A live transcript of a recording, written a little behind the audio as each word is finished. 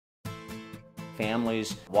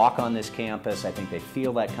families walk on this campus, I think they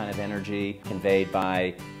feel that kind of energy conveyed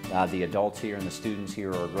by the adults here and the students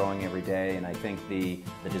here who are growing every day, and I think the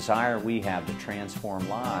desire we have to transform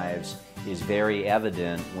lives is very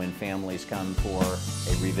evident when families come for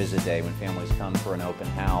a revisit day, when families come for an open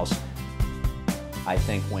house. I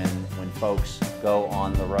think when folks go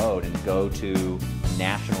on the road and go to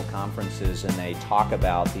national conferences and they talk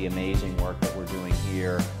about the amazing work that we're doing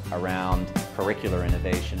here around curricular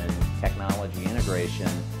innovation and technology integration,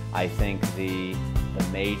 I think the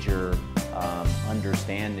major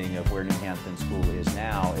understanding of where New Hampton School is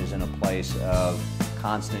now is in a place of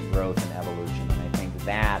constant growth and evolution, and I think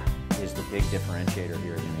that is the big differentiator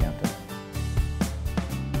here at New Hampton.